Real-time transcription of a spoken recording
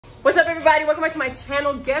What's up, everybody? Welcome back to my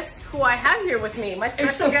channel. Guess who I have here with me? My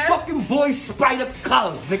special guest. It's a fucking boy Spider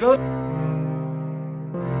Cuz, nigga.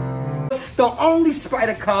 The only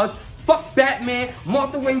Spider Cuz. Fuck Batman.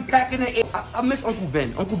 Martha Wayne back in the air. I miss Uncle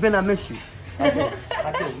Ben. Uncle Ben, I miss you. I do.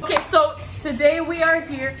 Okay, so today we are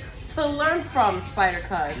here to learn from Spider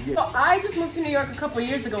Cuz. Yeah. So I just moved to New York a couple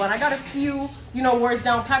years ago, and I got a few, words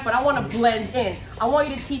down pat, but I want to blend in. I want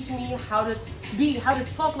you to teach me how to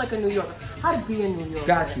talk like a New Yorker, how to be a New Yorker.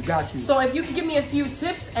 Got you. So if you can give me a few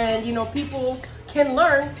tips, and people can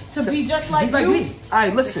learn to be just like me. All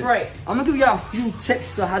right, listen. That's right. I'm gonna give y'all a few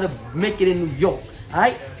tips on how to make it in New York. All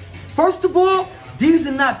right. First of all, these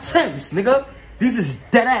are not Timbs, nigga. These is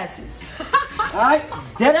dead asses. All right,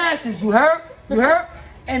 dead asses. You heard? You heard?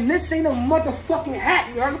 And this ain't a motherfucking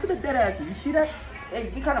hat. You heard? Look at the dead asses. You see that?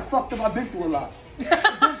 It kind of fucked up. I've been through a lot. You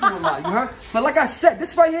heard? But like I said,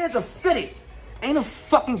 this right here is a fitted. Ain't a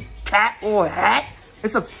fucking cap or a hat.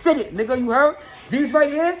 It's a fitted, nigga. You heard? These right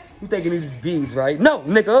here, you thinking these is beads, right? No,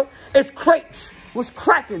 nigga. It's crates. What's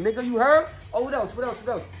cracking, nigga? You heard? Oh, what else? What else?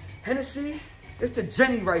 What else? Hennessy. It's the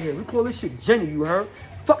Jenny right here. We call this shit Jenny. You heard?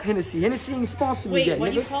 Fuck Hennessy. Hennessy ain't sponsoring me yet, nigga.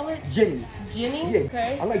 What do you call it? Jenny. Jenny? Yeah.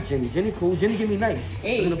 Okay. I like Jenny. Jenny cool. Jenny give me nice.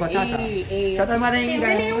 Hey. Hey.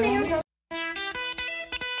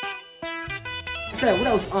 What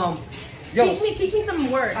else? Yo. Teach me some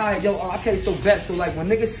words. Alright, yo, okay, so bet. So like when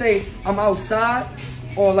niggas say I'm outside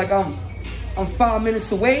or like I'm 5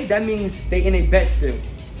 minutes away, that means they in a bed still.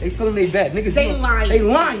 They still in their bed. Niggas They lying. They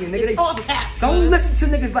lying, nigga. It's all cap. Don't listen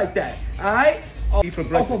to niggas like that. Alright?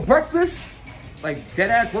 For breakfast, like dead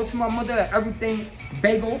ass, go to my mother, everything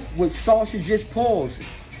bagel with sausages, pause.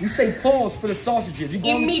 You say pause for the sausages. You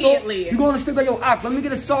go immediately. You go in the store, yo, let me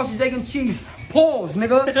get a sausage, egg, and cheese. Pause,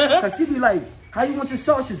 nigga. Cause he be like, how you want your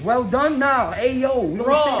sausages? Well done? Nah, ayo. We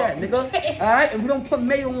don't say that, nigga. Alright? And we don't put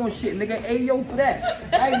mayo on shit, nigga. Ayo for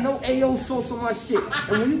that. I ain't no ayo sauce on my shit.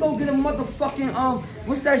 And when you go get a motherfucking,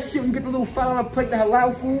 what's that shit? You get the little $5 plate, the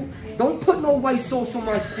halal food. Don't put no white sauce on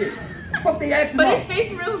my shit. Fuck they asking But about. it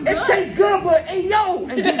tastes real good. It tastes good, but ayo.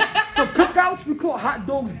 And then for cookouts, we call hot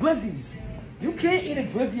dogs glizzies. You can't eat a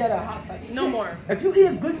glizzy at a hot dog. No more. If you eat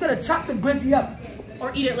a glizzy, you gotta chop the glizzy up.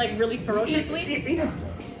 Or eat it like really ferociously? Eat it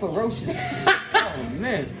ferocious. Oh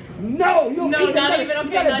man. No, you don't eat not that. even, okay,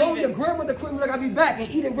 You gotta not go even. to your grandmother quick, like I'll be back,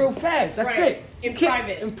 and eat it real fast. That's it. In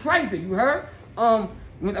private. In private, you heard?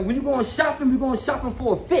 When you going shopping, we going shopping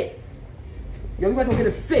for a fit. Yo, you gotta go get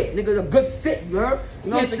a fit, nigga, a good fit, you heard? You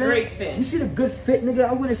know what I'm saying? A great fit. You see the good fit, nigga?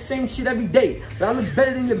 I wear the same shit every day. But I look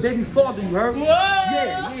better than your baby father, you heard? Whoa!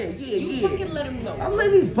 Yeah. You fucking let him know. I'm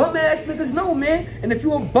letting these bum ass niggas know, man. And if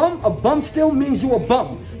you a bum still means you a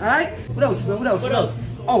bum. Alright? What else, man? What else?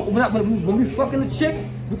 Oh, when we fucking the chick,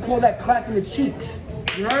 we call that clapping the cheeks.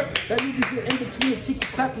 You heard? That means you get in between the cheeks, you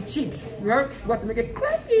clap the cheeks. You heard? You have to make it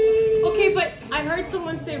clappy. Okay, but I heard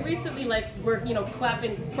someone say recently, like, we're,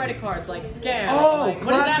 clapping credit cards, like, scam. Oh, like, clapping,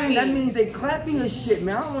 what does that mean? that means they clapping and shit,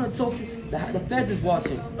 man. I don't want to talk to you. The feds is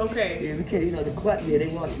watching. Okay. Yeah, we can't, the clap, yeah, they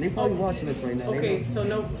watching. They probably watching us right now. Okay, so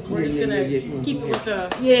no, we're just gonna keep it with the,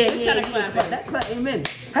 kind of clapping. That clap, amen.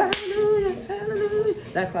 Hallelujah, hallelujah.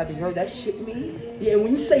 That clap, you heard that shit me? Yeah,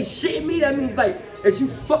 when you say shit me, that means like, is you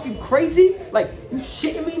fucking crazy? Like, you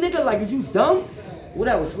shitting me, nigga? Like, is you dumb? What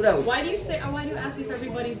else? Why do you ask if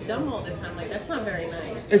everybody's dumb all the time? Like, that's not very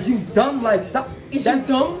nice. Is you dumb? Like, stop. Is you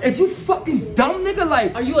dumb? Is you fucking dumb, nigga?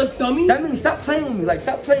 Like, are you a dummy? That means stop playing with me. Like,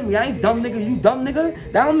 stop playing with me. I ain't dumb, nigga. You dumb, nigga?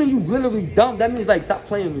 That don't mean you literally dumb. That means, like, stop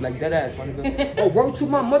playing with me. Like, dead ass, my nigga. Oh, word to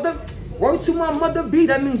my mother? Word to my mother, B,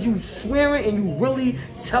 that means you swearing and you really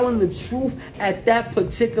telling the truth at that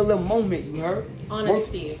particular moment, you heard?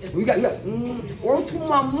 Honesty. Word to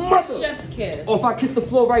my mother. Chef's kiss. Or if I kiss the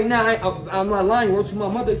floor right now, I'm not lying, word to my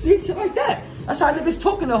mother. See, shit like that. That's how niggas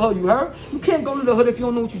talking to her, you heard? You can't go to the hood if you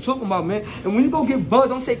don't know what you talking about, man. And when you go get bud,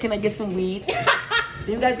 don't say, can I get some weed?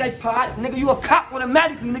 Then you guys got pot. Nigga, you a cop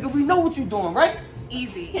automatically, nigga. We know what you doing, right?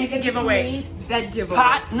 Easy. Easy giveaway. Dead giveaway.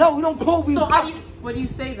 Pot? No, we don't call weed. So what do you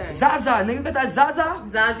say then? Zaza, nigga, got that Zaza?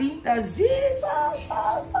 Zazie? That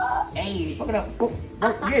Zaza. Hey, fuck it up.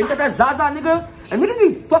 Yeah, you got that Zaza, nigga? And niggas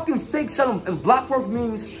be fucking fake selling. And blockwork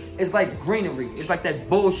means it's like greenery. It's like that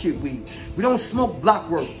bullshit weed. We don't smoke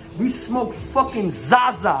blockwork. We smoke fucking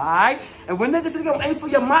Zaza, alright? And when niggas say, yo, aim for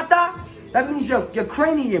your mata, that means your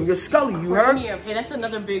cranium, your scully, you heard? Cranium, hey, that's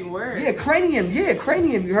another big word. Yeah, cranium,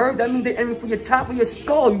 you heard? That means they aiming for your top of your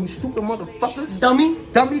skull, you stupid motherfuckers. Dummy?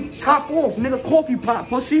 Dummy, top off, nigga, coffee pot,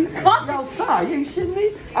 pussy. Coffee? You outside, you shitting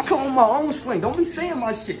me? I come on my own sling, don't be saying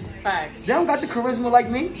my shit. Facts. They don't got the charisma like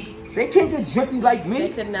me. They can't get drippy like me. They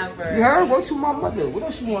could never. You heard? Go to my mother. What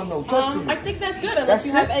else you want to know? Talk to me. I think that's good. Unless That's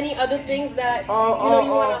you have it? any other things that you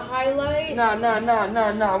want to highlight. Nah.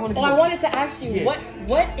 I wanted to ask you, Yeah.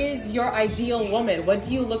 what is your ideal woman? What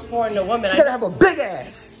do you look for in a woman? She gotta have a big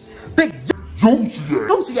ass. Big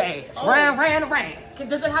juicy ass. Oh. Ran.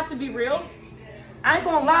 Does it have to be real? I ain't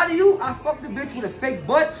gonna lie to you. I fucked a bitch with a fake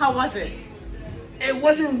butt. How was it? It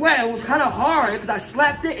wasn't well. It was kind of hard because I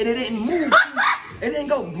slapped it and it didn't move. It didn't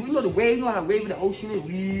go. You know the wave. You know how the wave in the ocean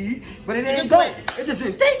is. But it didn't go. went. It just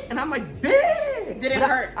went thick. And I'm like, big. Did it But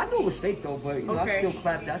hurt? I knew it was fake though. But you know, I still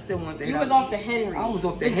clapped it. I still wanted to. You was off the Henry. I was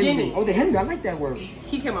off the The Henry. Jenny. Oh, the Henry. I like that word.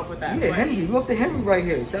 He came up with that. Yeah, but- Henry. You off the Henry right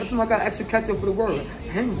here. Shout out to my guy, extra ketchup for the word.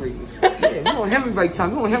 Henry. Yeah, we on Henry right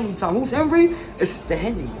time. We on Henry time. Who's Henry? It's the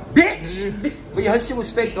Henry. Bitch! But yeah, her shit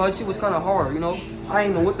was fake though. Her shit was kind of hard, you know? I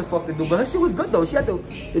ain't know what the fuck to do. But her shit was good though. She had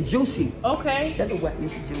the juicy. Okay. She had the wet. Yeah,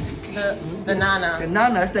 she juicy. The nana. The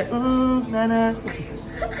nana. It's that, nana.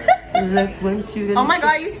 Look what you Oh my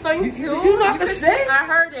god, you sung too? You know how to sing? I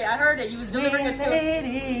heard it. You was delivering it too.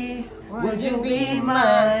 Lady, would you be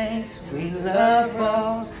mine? Sweet love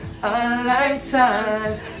for a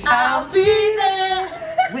lifetime. I'll be there.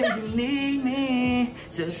 When you need me,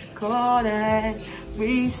 just call and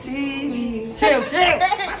receive me. Chill.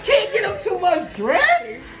 I can't get them too much drink.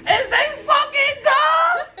 Is they fucking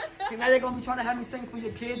dumb? See, now they're gonna be trying to have me sing for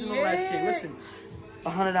your kids and all that shit. Listen,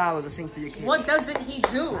 $100 I sing for your kids. What doesn't he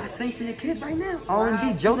do? I sing for your kids right now. R&B,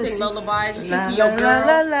 Jodeci. Sing lullabies, you La, sing to your la, girl.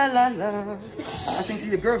 la, la, la, la. I sing to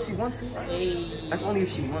your girl if she wants it. Hey. That's only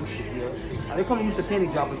if she wants it, yo. They call me Mr. Penny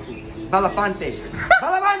Dropper too. Balafante.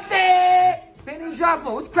 Balafante! Penny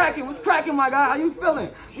Dropper. What's cracking, my guy? How you feeling?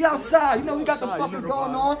 We outside. You know we got the fuckers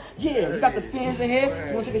going on. Yeah, we got the fans in here.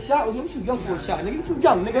 You wanna take a shot? Well, you too young for a shot, nigga. You too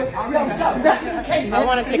young, nigga. We outside. We got to take I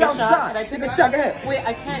want to take a shot. Can I take a shot? Go ahead. Wait,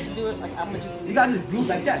 I can't do it. Like, I'm gonna just. You got this blue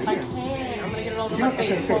like that. I Yeah. can't. I'm gonna get it all over my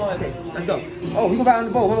face. Pause. Okay. Let's go. Oh, we go back on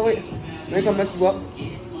the boat. Hold on, wait. They ain't gonna mess you up.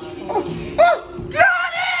 Oh,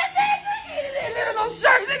 God, nigga, little no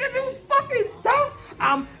shirt, niggas, you fucking dumb.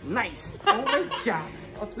 I'm nice. Oh my God.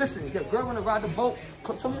 Oh, listen, if your girl wanna ride the boat,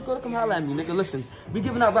 tell me to go to come holler at me, nigga. Listen, we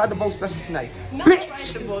giving out ride the boat special tonight. Not Bitch!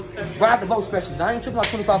 ride the boat special. Ride the boat special. I ain't talking about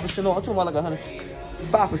 25% off. I'm talking about like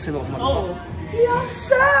 105% off, motherfucker. Oh. We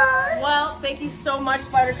outside. Well, thank you so much,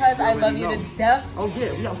 Spider Cuz. I love you to death. Oh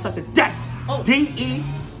yeah, we outside to death. Oh. D-E,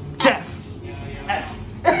 death. F.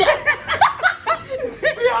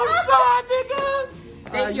 We outside, nigga.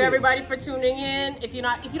 Thank you everybody for tuning in. If you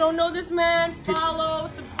don't know this man, follow,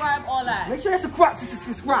 subscribe, all that. Make sure you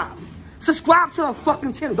subscribe. Subscribe to the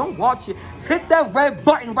fucking channel. Don't watch it. Hit that red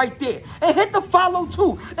button right there. And hit the follow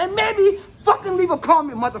too. And maybe fucking leave a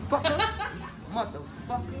comment, motherfucker.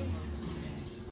 Motherfuckers.